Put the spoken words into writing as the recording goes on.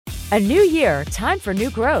A new year, time for new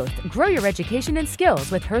growth. Grow your education and skills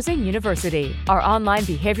with Herzing University. Our online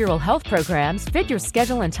behavioral health programs fit your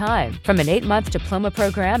schedule and time, from an 8-month diploma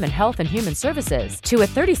program in health and human services to a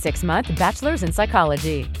 36-month bachelor's in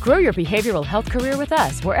psychology. Grow your behavioral health career with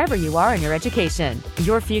us wherever you are in your education.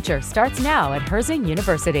 Your future starts now at Herzing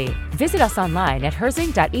University. Visit us online at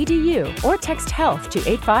herzing.edu or text health to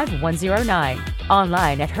 85109.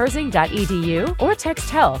 Online at herzing.edu or text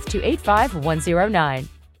health to 85109.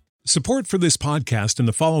 Support for this podcast and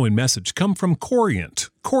the following message come from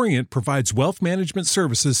Corient. Corient provides wealth management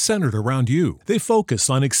services centered around you. They focus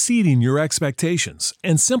on exceeding your expectations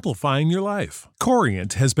and simplifying your life.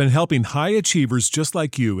 Corient has been helping high achievers just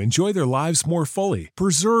like you enjoy their lives more fully,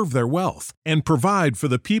 preserve their wealth, and provide for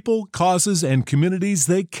the people, causes, and communities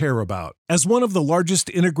they care about. As one of the largest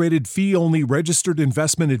integrated fee-only registered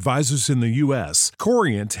investment advisors in the U.S.,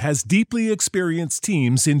 Corient has deeply experienced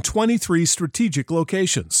teams in 23 strategic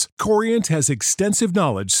locations. Corient has extensive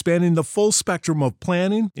knowledge spanning the full spectrum of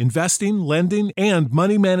planning, investing, lending, and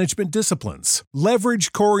money management disciplines.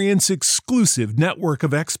 Leverage Corient's exclusive network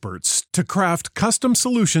of experts to craft custom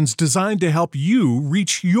solutions designed to help you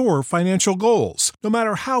reach your financial goals, no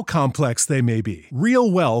matter how complex they may be.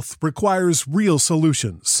 Real wealth requires real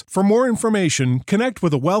solutions. For more information, connect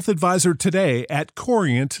with a wealth advisor today at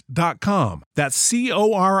Corient.com. That's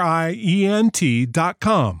Corient.com.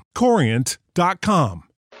 Corient.com.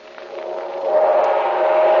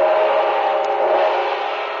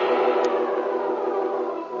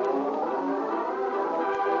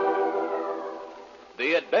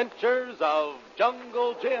 The Adventures of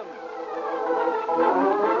Jungle Jim.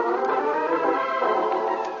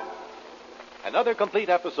 Another complete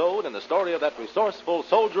episode in the story of that resourceful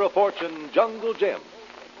soldier of fortune, Jungle Jim,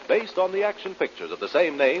 based on the action pictures of the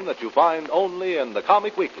same name that you find only in the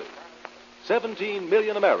Comic Weekly. 17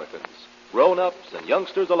 million Americans, grown-ups and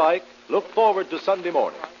youngsters alike, look forward to Sunday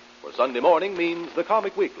morning, for Sunday morning means the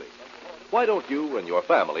Comic Weekly. Why don't you and your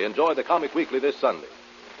family enjoy the Comic Weekly this Sunday?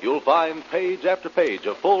 You'll find page after page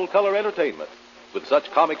of full-color entertainment with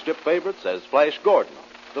such comic strip favorites as Flash Gordon,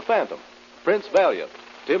 The Phantom, Prince Valiant,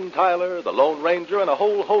 Tim Tyler, The Lone Ranger, and a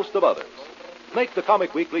whole host of others. Make the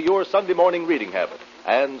Comic Weekly your Sunday morning reading habit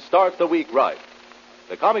and start the week right.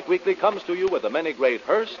 The Comic Weekly comes to you with the many great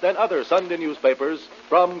Hearst and other Sunday newspapers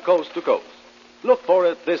from coast to coast. Look for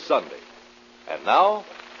it this Sunday. And now,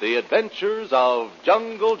 The Adventures of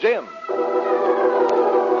Jungle Jim.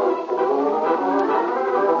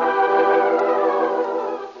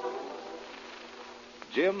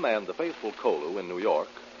 Jim and the faithful Kolu in New York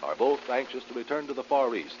are both anxious to return to the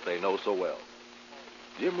Far East they know so well.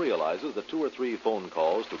 Jim realizes that 2 or 3 phone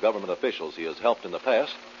calls to government officials he has helped in the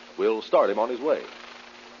past will start him on his way.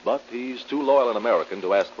 But he's too loyal an American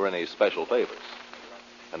to ask for any special favors.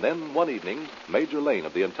 And then one evening, Major Lane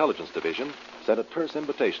of the Intelligence Division sent a terse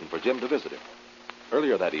invitation for Jim to visit him.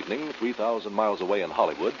 Earlier that evening, 3,000 miles away in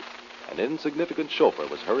Hollywood, an insignificant chauffeur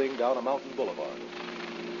was hurrying down a mountain boulevard.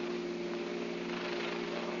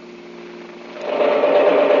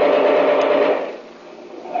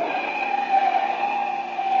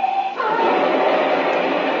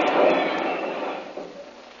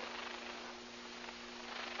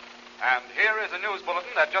 And here is a news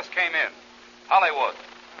bulletin that just came in. Hollywood.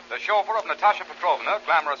 The chauffeur of Natasha Petrovna,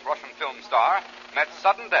 glamorous Russian film star, met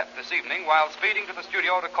sudden death this evening while speeding to the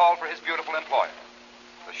studio to call for his beautiful employer.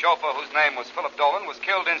 The chauffeur, whose name was Philip Dolan, was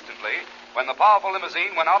killed instantly when the powerful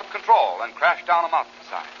limousine went out of control and crashed down a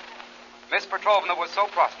mountainside. Miss Petrovna was so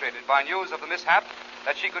prostrated by news of the mishap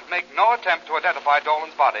that she could make no attempt to identify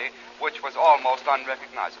Dolan's body, which was almost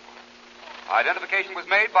unrecognizable. Identification was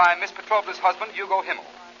made by Miss Petrovna's husband, Hugo Himmel.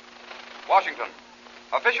 Washington.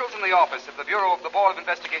 Officials in the office of the Bureau of the Board of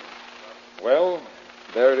Investigation. Well,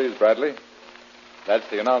 there it is, Bradley. That's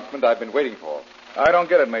the announcement I've been waiting for. I don't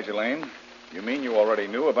get it, Major Lane. You mean you already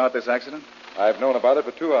knew about this accident? I've known about it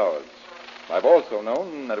for 2 hours. I've also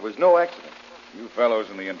known that it was no accident. You fellows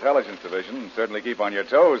in the Intelligence Division certainly keep on your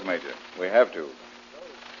toes, Major. We have to.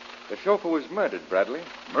 The chauffeur was murdered, Bradley.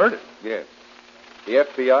 Murdered? Yes. The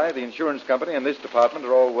FBI, the insurance company, and this department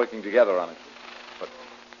are all working together on it. But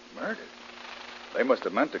murdered? They must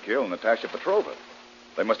have meant to kill Natasha Petrovna.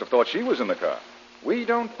 They must have thought she was in the car. We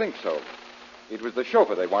don't think so. It was the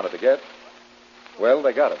chauffeur they wanted to get. Well,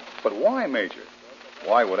 they got him. But why, Major?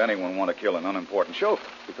 Why would anyone want to kill an unimportant chauffeur?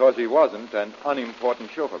 Because he wasn't an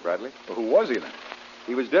unimportant chauffeur, Bradley. Well, who was he then?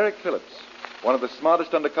 He was Derek Phillips, one of the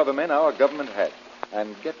smartest undercover men our government had.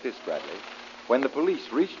 And get this, Bradley. When the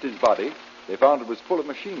police reached his body, they found it was full of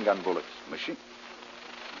machine gun bullets. Machine?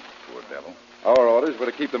 Poor devil. Our orders were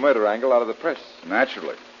to keep the murder angle out of the press.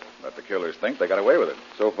 Naturally. Let the killers think they got away with it.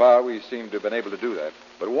 So far, we seem to have been able to do that.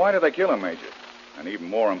 But why did they kill him, Major? And even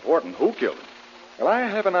more important, who killed him? Well, I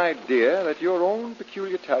have an idea that your own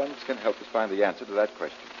peculiar talents can help us find the answer to that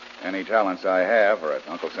question. Any talents I have are at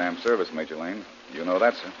Uncle Sam's service, Major Lane. You know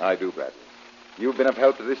that, sir. I do, Bradley. You've been of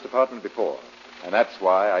help to this department before, and that's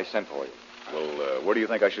why I sent for you. Well, where do you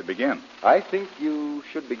think I should begin? I think you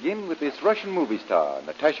should begin with this Russian movie star,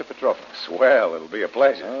 Natasha Petrovna. Swell. It'll be a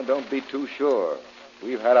pleasure. Oh, don't be too sure.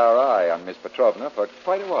 We've had our eye on Miss Petrovna for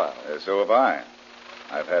quite a while. So have I.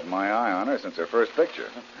 I've had my eye on her since her first picture.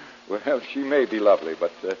 Well, she may be lovely,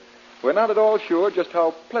 but we're not at all sure just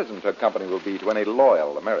how pleasant her company will be to any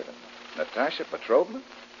loyal American. Natasha Petrovna?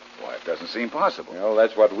 Why, it doesn't seem possible. Well,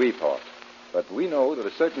 that's what we thought. But we know that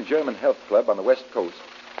a certain German health club on the West Coast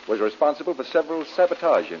was responsible for several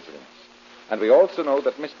sabotage incidents. And we also know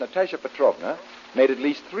that Miss Natasha Petrovna made at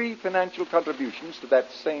least 3 financial contributions to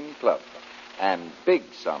that same club. And big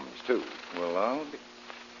sums, too. Well,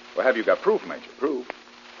 have you got proof, Major? Proof?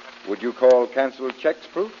 Would you call canceled checks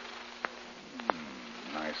proof?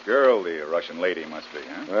 Nice girl, the Russian lady must be,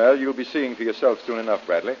 huh? Well, you'll be seeing for yourself soon enough,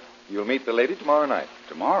 Bradley. You'll meet the lady tomorrow night.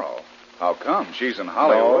 Tomorrow? How come? She's in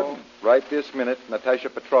Hollywood. No, right this minute, Natasha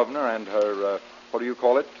Petrovna and her, what do you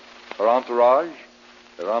call it? Her entourage?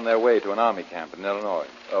 They're on their way to an army camp in Illinois.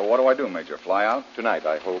 What do I do, Major? Fly out? Tonight,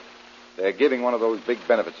 I hope. They're giving one of those big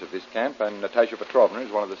benefits of this camp, and Natasha Petrovna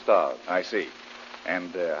is one of the stars. I see.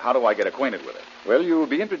 And how do I get acquainted with her? Well, you'll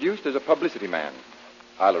be introduced as a publicity man.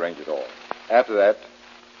 I'll arrange it all. After that,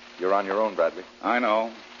 you're on your own, Bradley. I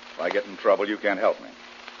know. If I get in trouble, you can't help me.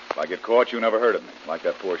 If I get caught, you never heard of me, like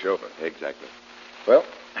that poor chauffeur. Exactly. Well,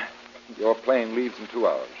 your plane leaves in 2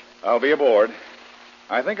 hours. I'll be aboard.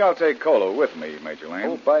 I think I'll take Kolo with me, Major Lane.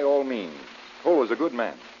 Oh, by all means. Kolo's a good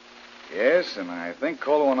man. Yes, and I think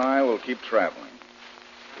Kolo and I will keep traveling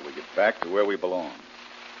till we get back to where we belong.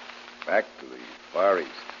 Back to the Far East.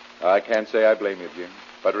 I can't say I blame you, Jim.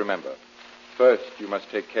 But remember, first you must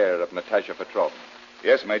take care of Natasha Petrovna.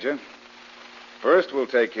 Yes, Major. First, we'll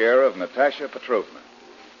take care of Natasha Petrovna.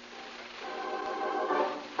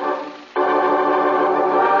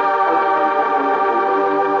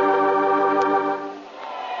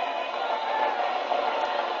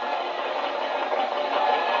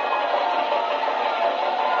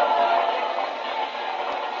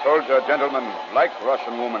 Soldier, gentlemen, like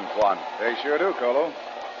Russian woman, Swan. They sure do, Kolo.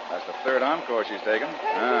 That's the 3rd encore she's taken.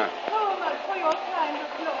 Thank you so much for your kind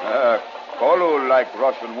applause. Kolo like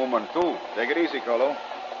Russian woman, too. Take it easy, Kolo.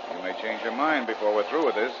 You may change your mind before we're through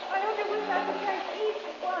with this. I only wish I could thank each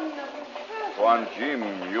one of you personally. Swan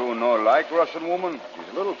Jim, you know like Russian woman? She's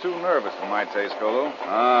a little too nervous for my taste, Kolo.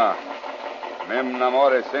 Mem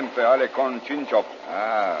namore sempre ale con chinchop.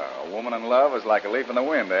 A woman in love is like a leaf in the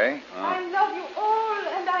wind, eh? I love you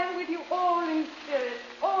all, and I'm with you all in spirit,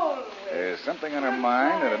 always. There's something on her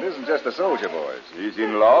mind, and it isn't just the soldier boys. He's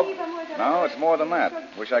in love? No, it's more than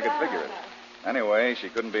that. Wish I could figure it. Anyway, she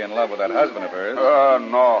couldn't be in love with that husband of hers.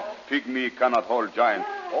 No. Pygmy cannot hold giant.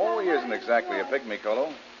 Oh, he isn't exactly a pygmy,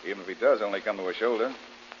 Kolo. Even if he does only come to a shoulder.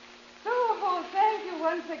 Oh, thank you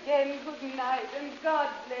once again. Good night, and God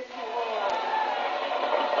bless you all.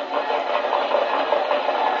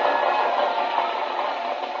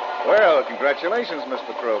 Well, congratulations, Miss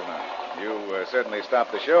Petrovna. You certainly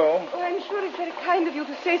stopped the show. Oh, I'm sure it's very kind of you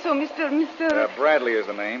to say so, Mr. Bradley is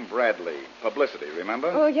the name. Bradley. Publicity,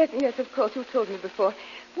 remember? Oh, yes, of course. You told me before.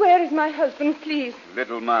 Where is my husband, please?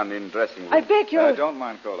 Little man in dressing room. I beg you. Don't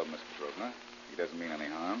mind Kolo, Miss Petrovna. He doesn't mean any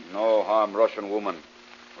harm. No harm, Russian woman.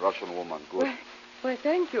 Russian woman, good. Why,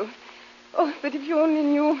 thank you. Oh, but if you only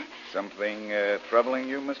knew. Something troubling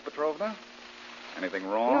you, Miss Petrovna? Anything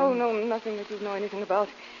wrong? No, nothing that you know anything about.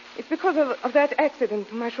 It's because of that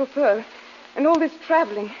accident, my chauffeur, and all this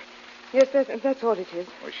traveling. Yes, that's all it is.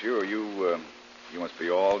 Well, sure, you must be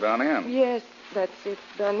all done in. Yes, that's it,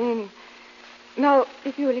 done in. Now,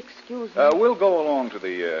 if you'll excuse me. We'll go along to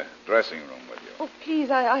the dressing room with you. Oh,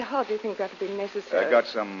 please, I hardly think that would be necessary. I got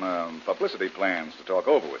some publicity plans to talk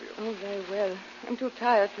over with you. Oh, very well. I'm too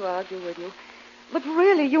tired to argue with you. But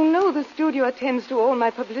really, you know the studio attends to all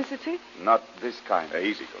my publicity. Not this kind.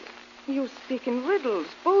 Easy, Kolo. You speak in riddles,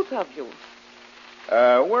 both of you.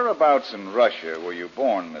 Whereabouts in Russia were you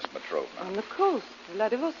born, Miss Petrovna? On the coast,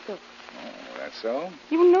 Vladivostok. Oh, that's so?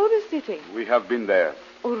 You know the city. We have been there.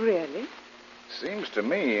 Oh, really? Seems to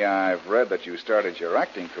me I've read that you started your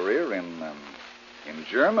acting career in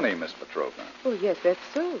Germany, Miss Petrovna. Oh, yes, that's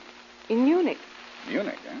so. In Munich.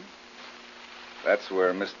 Munich, eh? That's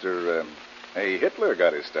where Mr. Hitler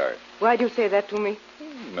got his start. Why do you say that to me?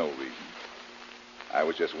 No reason. I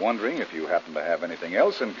was just wondering if you happen to have anything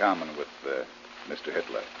else in common with Mr.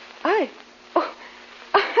 Hitler. I? Oh.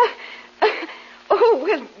 Oh,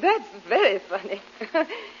 well, That's very funny.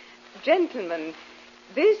 Gentlemen,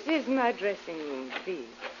 this is my dressing room, please.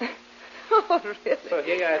 Oh, really? So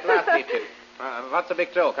here you are at last, Peaches. What's the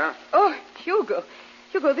big joke, huh? Oh, Hugo.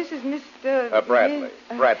 Hugo, this is Mr. Bradley.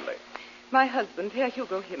 Bradley. My husband, Herr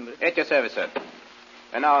Hugo Himmel. At your service, sir.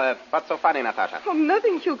 And now, what's so funny, Natasha? Oh,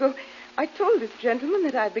 nothing, Hugo. I told this gentleman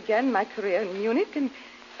that I began my career in Munich,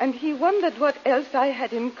 and he wondered what else I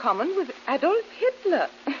had in common with Adolf Hitler.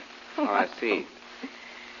 Oh, I see.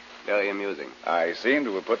 Very amusing. I seem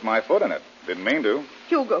to have put my foot in it. Didn't mean to.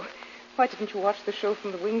 Hugo, why didn't you watch the show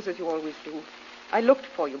from the wings as you always do? I looked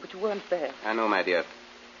for you, but you weren't there. I know, my dear.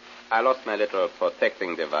 I lost my little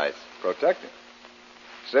protecting device. Protecting?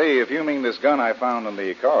 Say, if you mean this gun I found in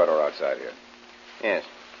the corridor outside here. Yes,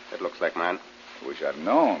 it looks like mine. Wish I'd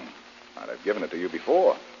known. I'd have given it to you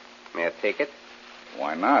before. May I take it?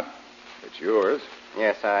 Why not? It's yours.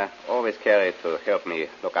 Yes, I always carry it to help me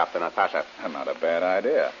look after Natasha. Not a bad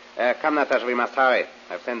idea. Come, Natasha, we must hurry.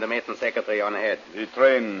 I've sent the maid and secretary on ahead. The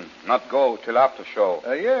train not go till after show.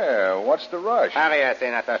 Yeah, what's the rush? Hurry, I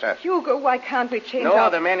say, Natasha. Hugo, why can't we change No,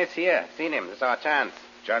 our... the man is here. Seen him. This is our chance.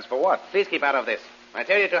 Chance for what? Please keep out of this. I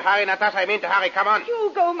tell you to hurry, Natasha. I mean to hurry. Come on.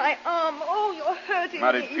 Hugo, my arm. Oh, you're hurting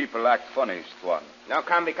Married me. people act funny, Tuan. Now,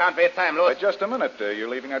 come. We can't waste time, Louis. Just a minute. You're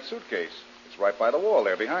leaving that suitcase. It's right by the wall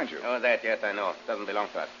there behind you. Oh, that, yes, I know. Doesn't belong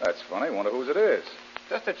to us. That's funny. Wonder whose it is.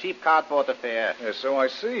 Just a cheap cardboard affair. Yeah, so I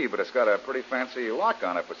see, but it's got a pretty fancy lock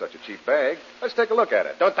on it for such a cheap bag. Let's take a look at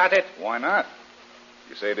it. Don't touch it. Why not?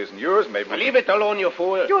 You say it isn't yours, maybe... Well, leave it alone, you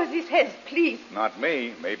fool. Yours is his, please. Not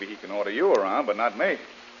me. Maybe he can order you around, but not me.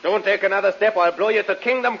 Don't take another step or I'll blow you to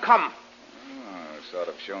kingdom come. Oh, sort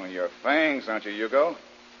of showing your fangs, aren't you, Hugo?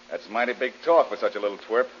 That's mighty big talk for such a little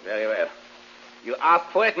twerp. Very well. You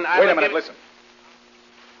asked for it and I Wait will a minute, give... listen.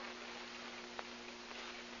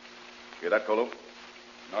 Hear that, Kolo?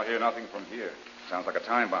 No hear nothing from here. Sounds like a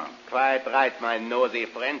time bomb. Quite right, my nosy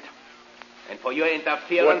friend. And for your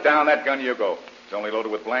interference... Put down that gun, Hugo. It's only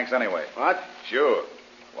loaded with blanks anyway. What? Sure.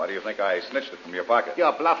 Why do you think I snitched it from your pocket?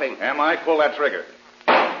 You're bluffing. Am I? Pull that trigger.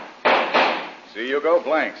 See, Hugo?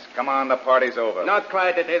 Blanks. Come on, the party's over. Not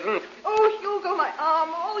quite, it isn't. Oh, Hugo, my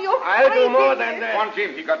arm. Oh, you're I'll do breaking more it. than that. Come on,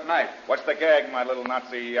 Jim. He got knife. What's the gag, my little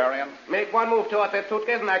Nazi Aryan? Make one move towards that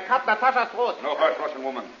suitcase and I cut Natasha's throat. No hurt, Russian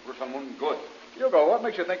woman. Russian woman good. Hugo, what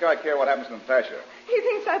makes you think I care what happens to Natasha? He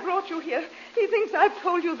thinks I brought you here. He thinks I've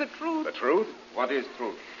told you the truth. The truth? What is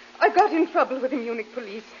truth? I got in trouble with the Munich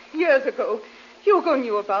police years ago. Hugo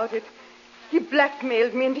knew about it. He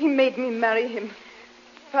blackmailed me and he made me marry him.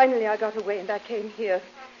 Finally, I got away and I came here.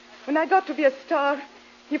 When I got to be a star,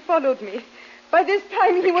 he followed me. By this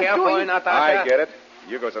time, he was Careful, doing... Natasha. I get it.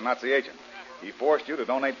 Hugo's a Nazi agent. He forced you to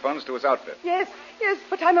donate funds to his outfit. Yes,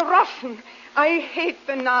 but I'm a Russian. I hate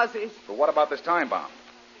the Nazis. But what about this time bomb?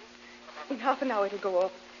 In half an hour, it'll go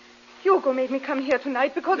off. Hugo made me come here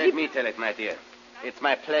tonight because Let me tell it, my dear. It's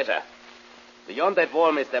my pleasure. Beyond that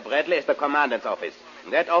wall, Mr. Bradley, is the commandant's office.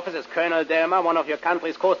 In that office is Colonel Delmer, one of your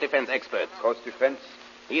country's coast defense experts. Coast defense?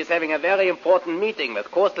 He is having a very important meeting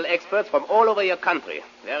with coastal experts from all over your country.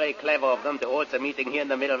 Very clever of them to hold the meeting here in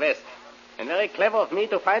the Middle West. And very clever of me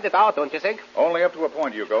to find it out, don't you think? Only up to a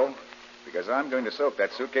point, Hugo. Because I'm going to soak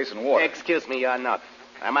that suitcase in water. Excuse me, you are not.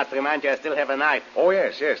 I must remind you I still have a knife. Oh,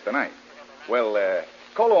 yes, the knife. Well,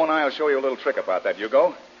 Kolo and I will show you a little trick about that,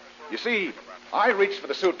 Hugo. You see, I reached for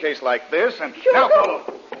the suitcase like this, and... Hugo! Now, Kolo!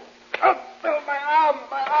 Oh, my arm!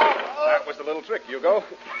 That was the little trick, Hugo.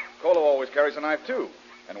 Kolo always carries a knife, too.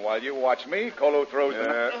 And while you watch me, Kolo throws the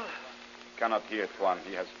knife... Cannot hear, Tuan.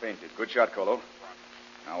 He has fainted. Good shot, Kolo.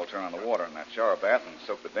 Now we'll turn on the water in that shower bath and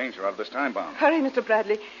soak the danger out of this time bomb. Hurry, Mr.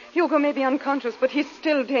 Bradley. Hugo may be unconscious, but he's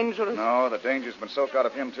still dangerous. No, the danger's been soaked out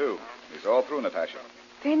of him, too. He's all through, Natasha.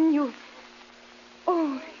 Then you've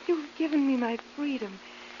given me my freedom.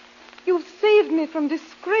 You've saved me from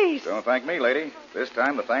disgrace. Don't thank me, lady. This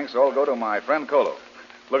time the thanks all go to my friend Kolo.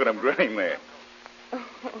 Look at him grinning there.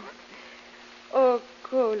 Oh,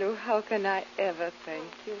 Kolo, how can I ever thank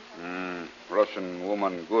you? Russian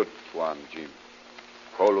woman good, Tuan Jim.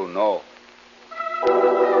 Kolu no.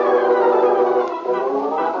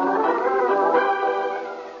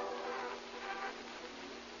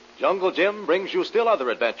 Jungle Jim brings you still other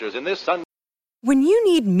adventures in this Sun. When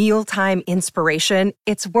you need mealtime inspiration,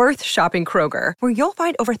 it's worth shopping Kroger, where you'll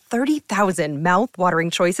find over 30,000 mouth-watering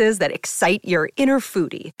choices that excite your inner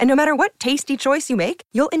foodie. And no matter what tasty choice you make,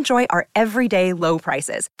 you'll enjoy our everyday low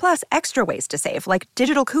prices, plus extra ways to save, like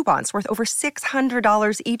digital coupons worth over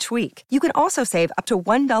 $600 each week. You can also save up to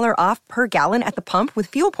 $1 off per gallon at the pump with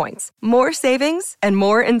fuel points. More savings and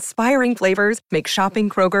more inspiring flavors make shopping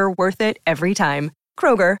Kroger worth it every time.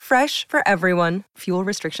 Kroger, fresh for everyone. Fuel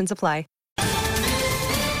restrictions apply.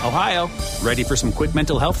 Ohio, ready for some quick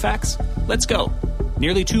mental health facts? Let's go.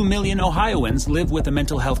 Nearly 2 million Ohioans live with a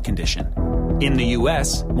mental health condition. In the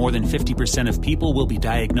U.S., more than 50% of people will be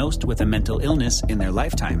diagnosed with a mental illness in their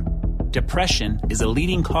lifetime. Depression is a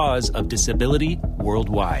leading cause of disability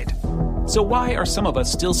worldwide. So why are some of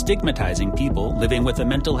us still stigmatizing people living with a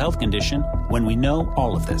mental health condition when we know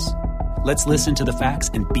all of this? Let's listen to the facts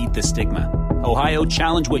and beat the stigma. Ohio,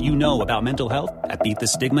 challenge what you know about mental health at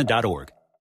beatthestigma.org.